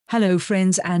Hello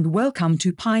friends and welcome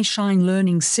to PyShine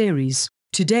Learning Series.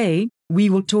 Today, we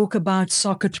will talk about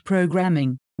socket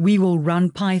programming. We will run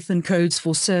Python codes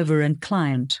for server and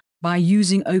client. By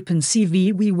using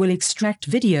OpenCv we will extract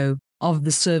video of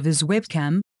the server's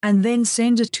webcam and then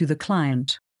send it to the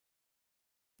client.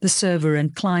 The server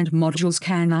and client modules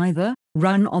can either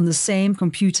run on the same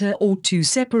computer or two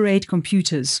separate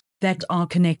computers that are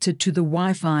connected to the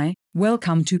Wi-Fi.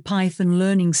 Welcome to Python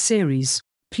Learning Series.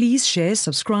 Please share,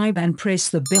 subscribe and press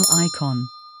the bell icon.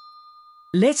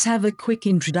 Let's have a quick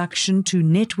introduction to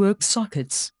network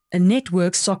sockets. A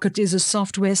network socket is a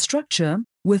software structure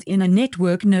within a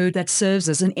network node that serves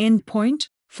as an endpoint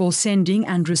for sending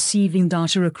and receiving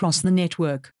data across the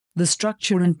network. The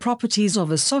structure and properties of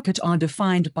a socket are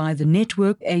defined by the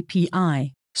Network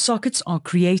API. Sockets are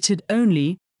created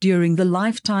only during the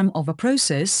lifetime of a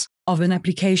process, of an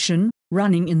application,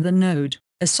 running in the node.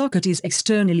 A socket is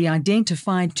externally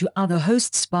identified to other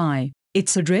hosts by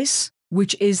its address,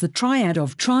 which is the triad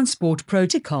of transport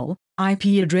protocol,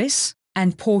 IP address,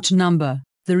 and port number.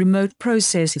 The remote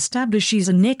process establishes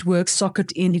a network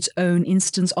socket in its own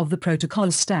instance of the protocol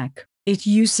stack. It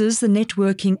uses the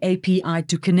networking API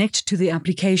to connect to the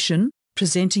application,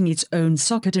 presenting its own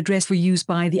socket address for use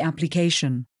by the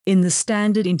application. In the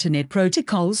standard Internet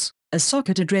protocols, a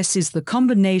socket address is the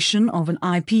combination of an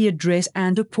IP address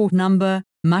and a port number,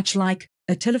 much like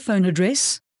a telephone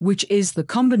address, which is the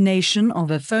combination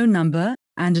of a phone number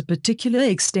and a particular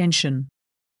extension.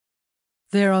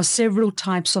 There are several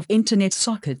types of Internet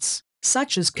sockets,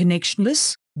 such as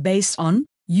connectionless, based on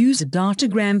User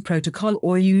Datagram Protocol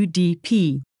or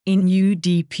UDP. In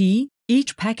UDP,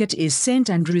 each packet is sent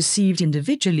and received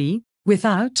individually,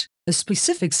 without a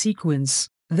specific sequence.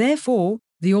 Therefore,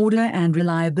 the order and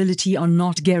reliability are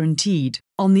not guaranteed.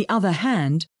 On the other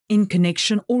hand, in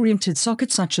connection-oriented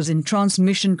sockets such as in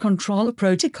Transmission Control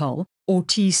Protocol, or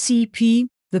TCP,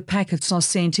 the packets are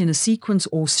sent in a sequence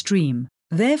or stream.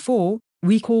 Therefore,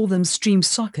 we call them stream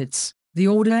sockets. The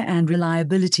order and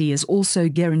reliability is also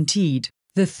guaranteed.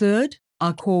 The third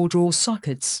are core draw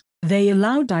sockets. They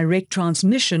allow direct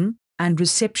transmission and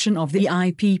reception of the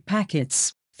IP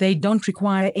packets. They don't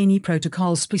require any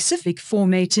protocol-specific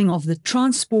formatting of the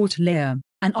transport layer.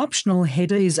 An optional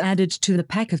header is added to the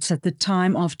packets at the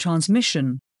time of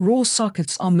transmission. Raw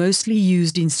sockets are mostly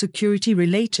used in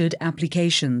security-related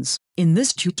applications. In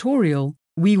this tutorial,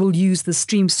 we will use the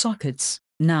stream sockets.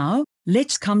 Now,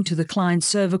 let's come to the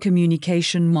client-server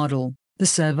communication model. The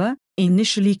server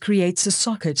initially creates a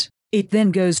socket. It then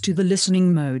goes to the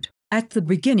listening mode. At the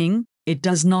beginning, it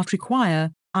does not require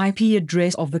IP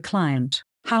address of the client.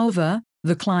 However,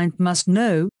 the client must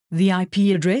know the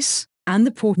IP address and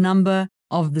the port number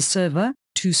of the server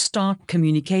to start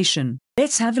communication.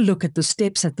 Let's have a look at the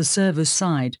steps at the server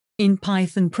side. In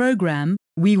Python program,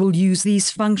 we will use these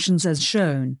functions as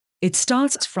shown. It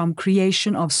starts from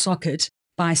creation of socket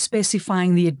by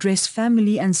specifying the address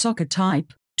family and socket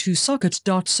type to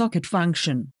socket.socket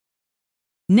function.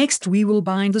 Next, we will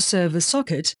bind the server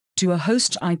socket to a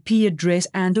host IP address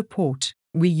and a port.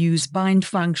 We use bind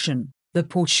function. The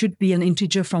port should be an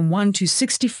integer from 1 to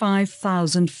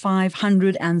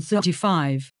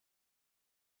 65,535.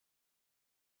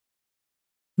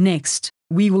 Next,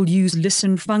 we will use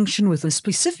listen function with a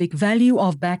specific value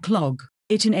of backlog.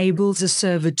 It enables the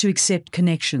server to accept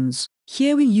connections.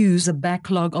 Here we use a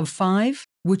backlog of 5,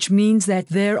 which means that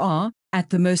there are, at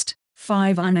the most,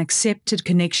 5 unaccepted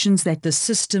connections that the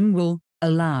system will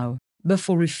allow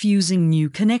before refusing new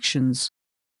connections.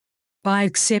 By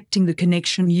accepting the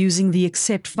connection using the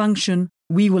accept function,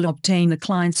 we will obtain the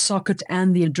client socket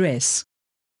and the address.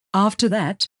 After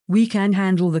that, we can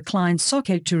handle the client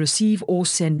socket to receive or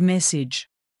send message.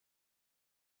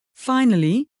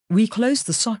 Finally, we close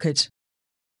the socket.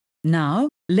 Now,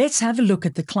 let's have a look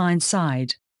at the client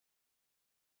side.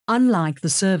 Unlike the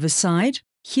server side,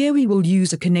 here we will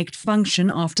use a connect function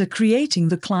after creating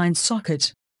the client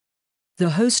socket.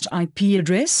 The host IP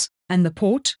address and the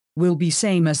port will be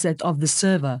same as that of the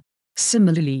server.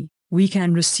 Similarly, we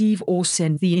can receive or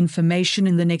send the information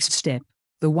in the next step.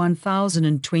 The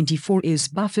 1024 is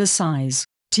buffer size.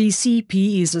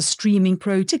 TCP is a streaming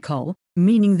protocol,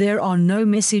 meaning there are no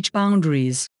message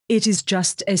boundaries. It is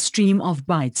just a stream of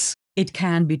bytes. It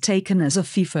can be taken as a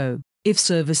FIFO. If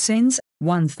server sends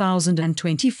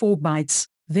 1024 bytes,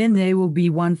 then there will be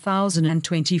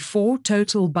 1024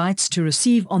 total bytes to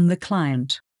receive on the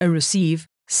client. A receive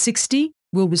 60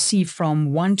 will receive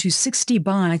from 1 to 60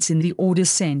 bytes in the order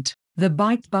sent. The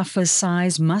byte buffer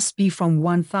size must be from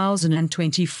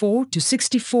 1024 to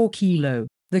 64 kilo.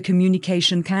 The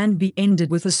communication can be ended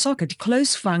with a socket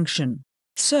close function.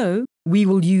 So, we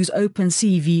will use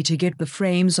OpenCv to get the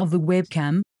frames of the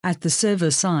webcam. At the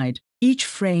server side, each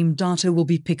frame data will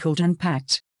be pickled and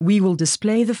packed. We will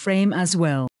display the frame as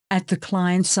well. At the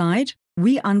client side,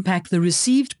 we unpack the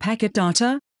received packet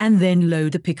data and then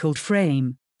load the pickled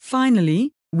frame.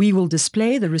 Finally, we will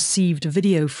display the received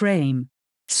video frame.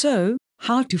 So,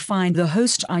 how to find the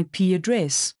host IP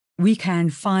address? We can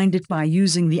find it by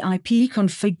using the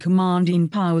ipconfig command in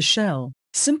PowerShell.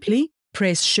 Simply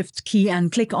press Shift key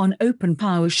and click on Open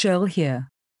PowerShell here.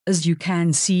 As you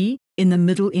can see, in the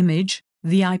middle image,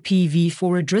 the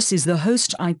IPv4 address is the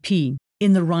host IP.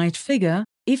 In the right figure,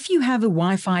 if you have a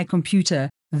Wi-Fi computer,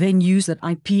 then use that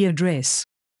IP address.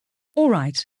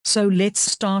 Alright, so let's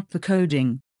start the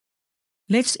coding.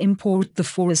 Let's import the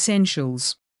 4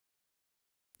 essentials.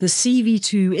 The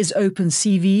CV2 is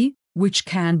OpenCv, which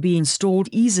can be installed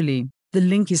easily. The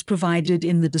link is provided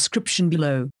in the description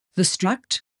below. The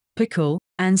struct, pickle,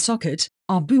 and socket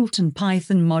are built-in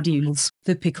Python modules.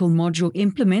 The pickle module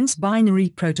implements binary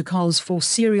protocols for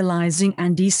serializing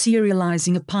and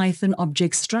deserializing a Python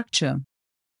object structure.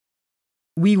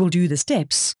 We will do the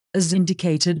steps, as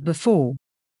indicated before.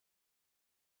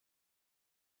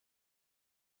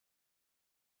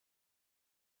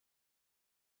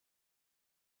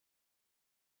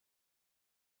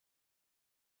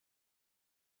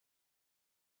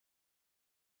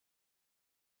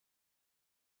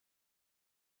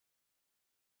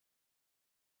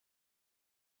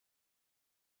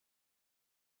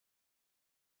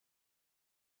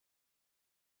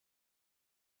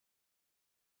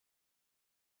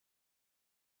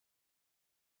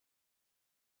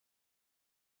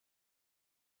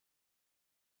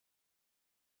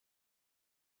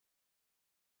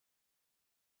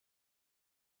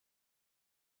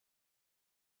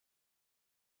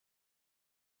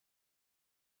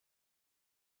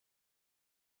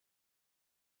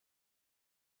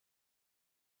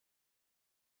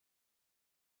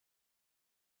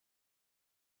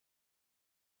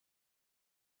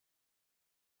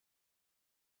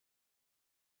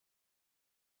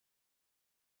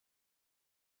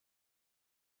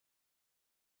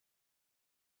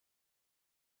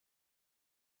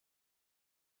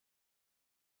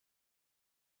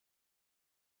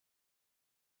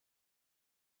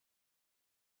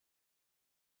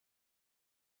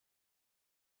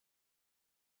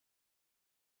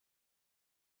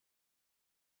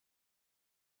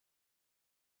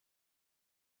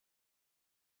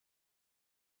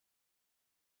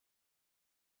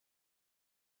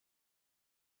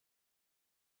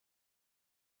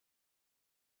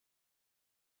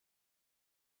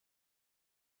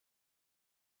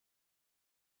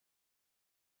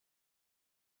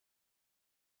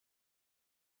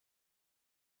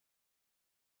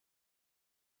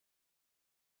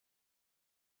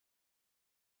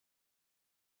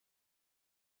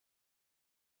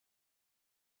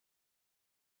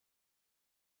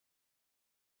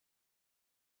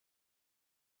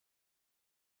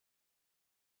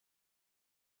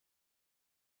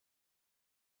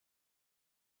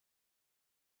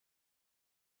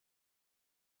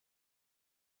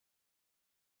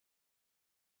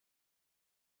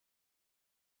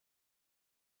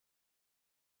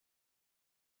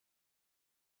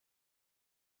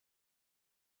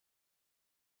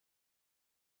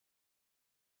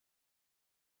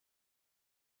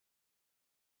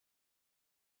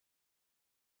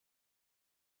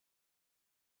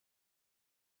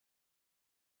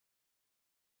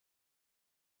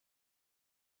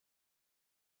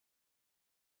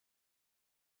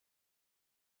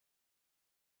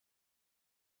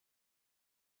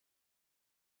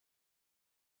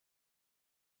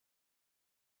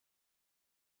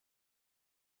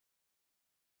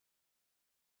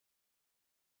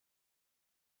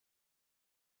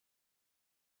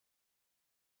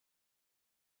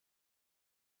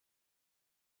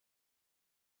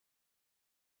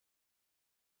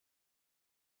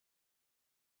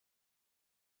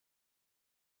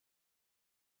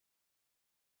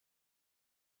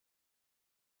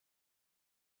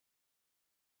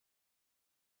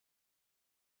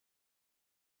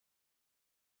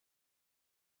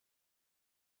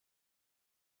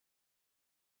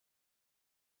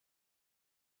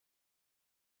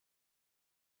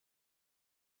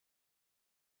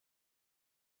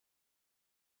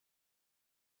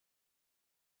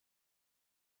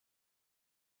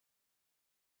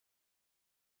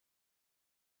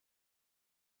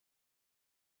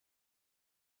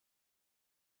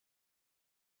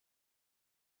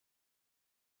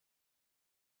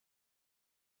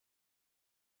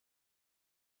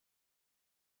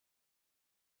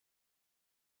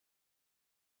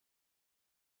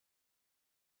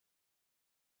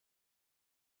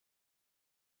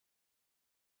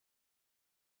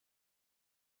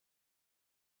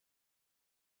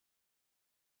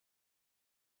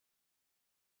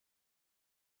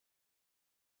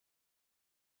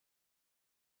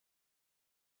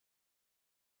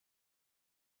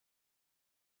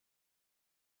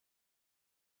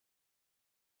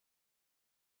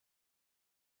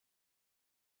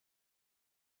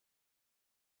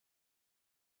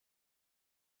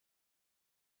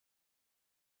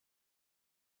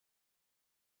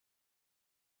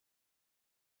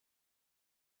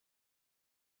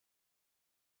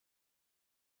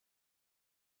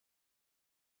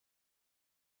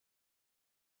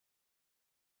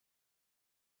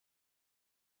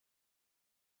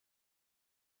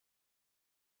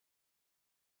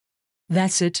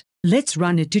 That's it, let's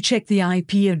run it to check the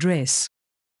IP address.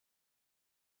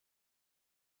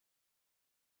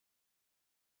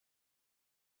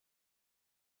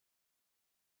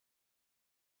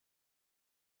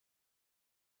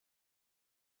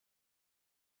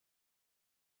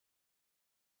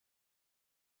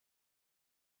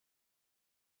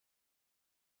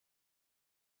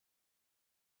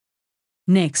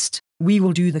 Next, we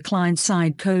will do the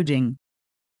client-side coding.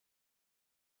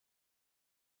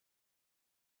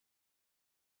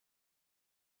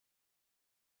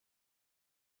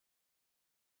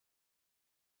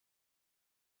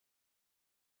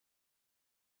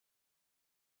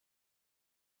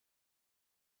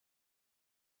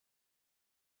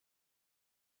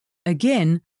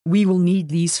 Again, we will need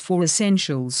these 4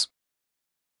 essentials.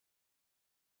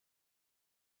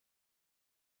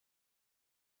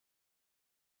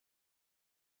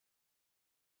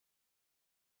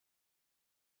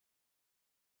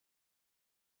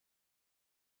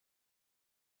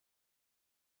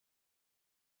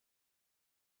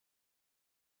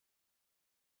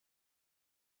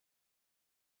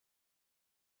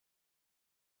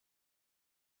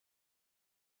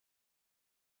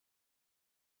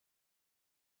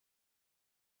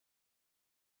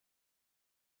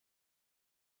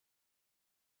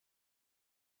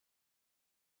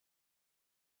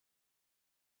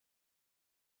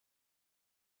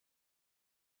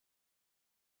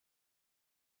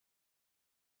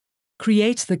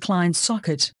 Create the client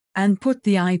socket, and put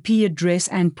the IP address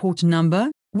and port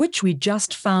number, which we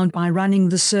just found by running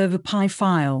the server PI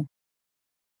file.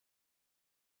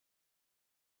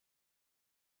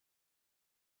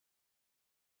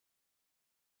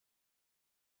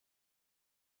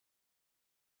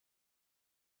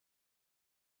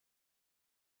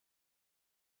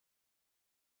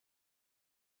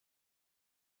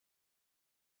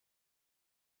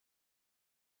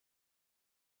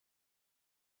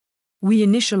 We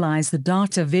initialize the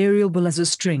data variable as a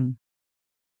string.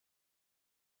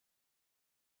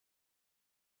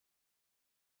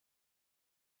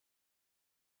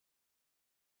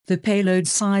 The payload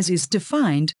size is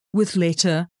defined with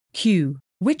letter Q,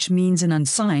 which means an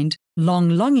unsigned,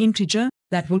 long integer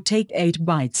that will take 8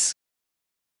 bytes.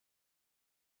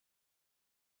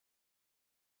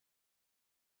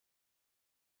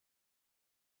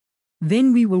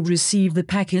 Then we will receive the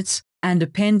packets and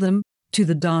append them to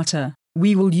the data.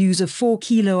 We will use a 4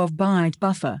 kilobyte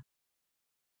buffer.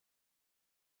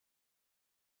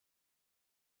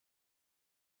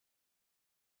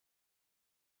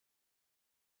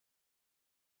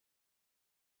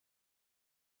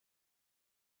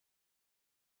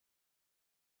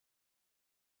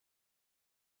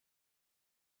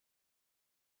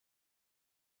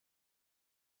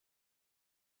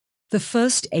 The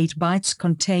first 8 bytes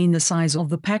contain the size of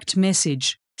the packed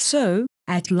message, so,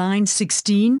 at line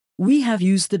 16, we have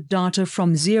used the data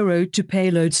from 0 to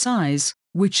payload size,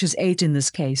 which is 8 in this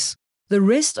case. The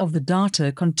rest of the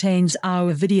data contains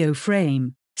our video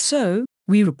frame, so,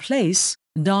 we replace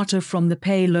data from the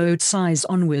payload size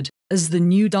onward as the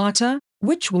new data,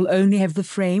 which will only have the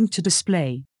frame to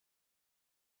display.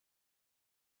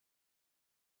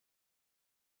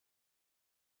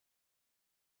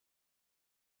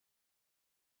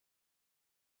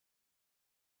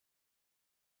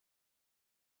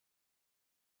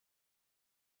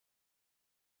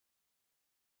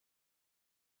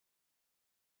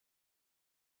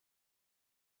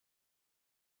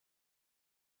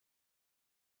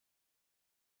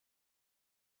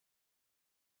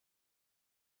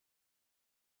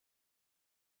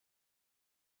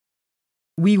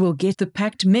 We will get the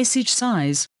packed message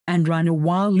size and run a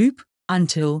while loop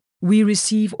until we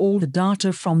receive all the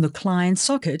data from the client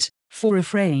socket for a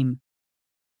frame.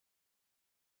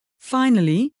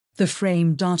 Finally, the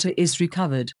frame data is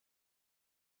recovered.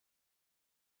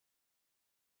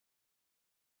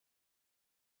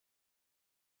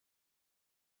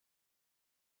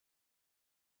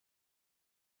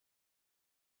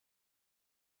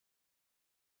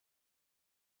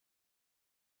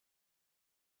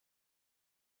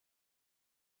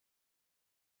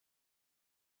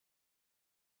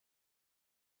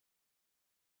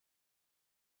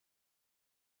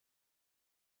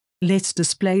 Let's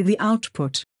display the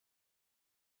output.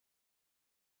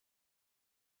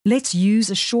 Let's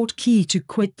use a short key to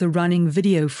quit the running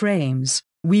video frames.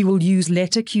 We will use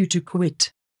letter Q to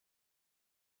quit.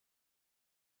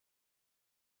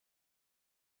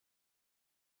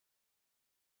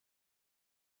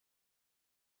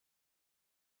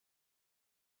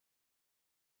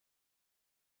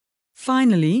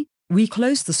 Finally, we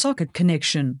close the socket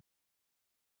connection.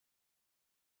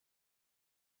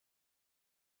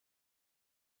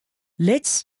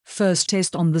 Let's first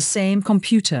test on the same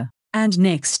computer, and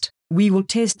next, we will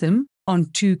test them on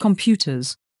 2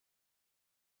 computers.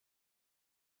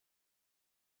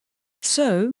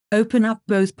 So, open up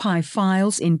both Pi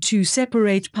files in 2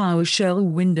 separate PowerShell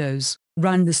windows.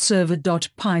 Run the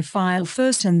server.py file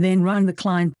first and then run the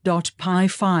client.py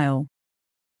file.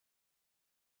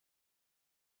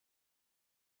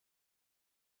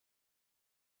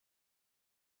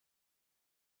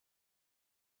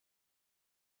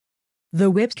 The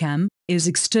webcam is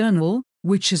external,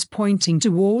 which is pointing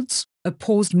towards a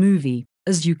paused movie.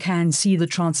 As you can see, the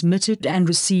transmitted and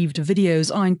received videos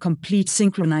are in complete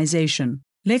synchronization.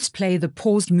 Let's play the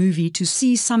paused movie to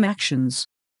see some actions.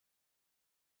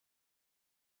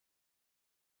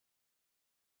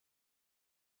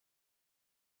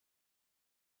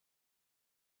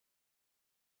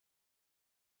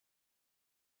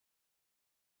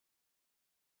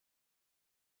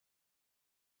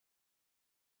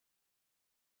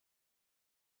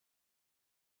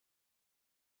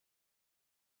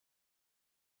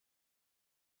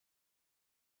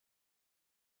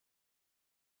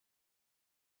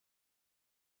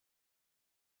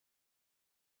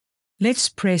 Let's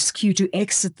press Q to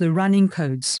exit the running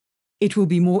codes. It will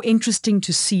be more interesting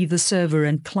to see the server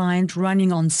and client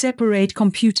running on separate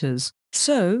computers.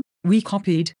 So, we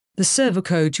copied the server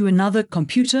code to another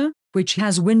computer, which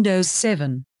has Windows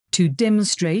 7. To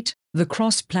demonstrate the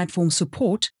cross-platform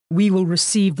support, we will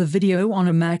receive the video on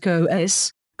a Mac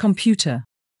OS computer.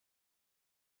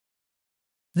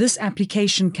 This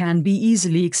application can be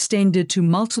easily extended to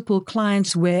multiple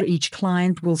clients where each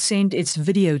client will send its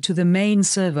video to the main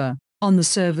server. On the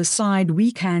server side,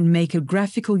 we can make a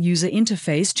graphical user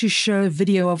interface to show a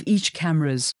video of each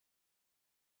cameras.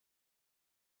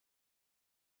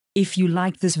 If you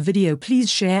like this video, please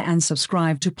share and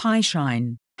subscribe to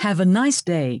PyShine. Have a nice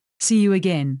day. See you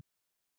again.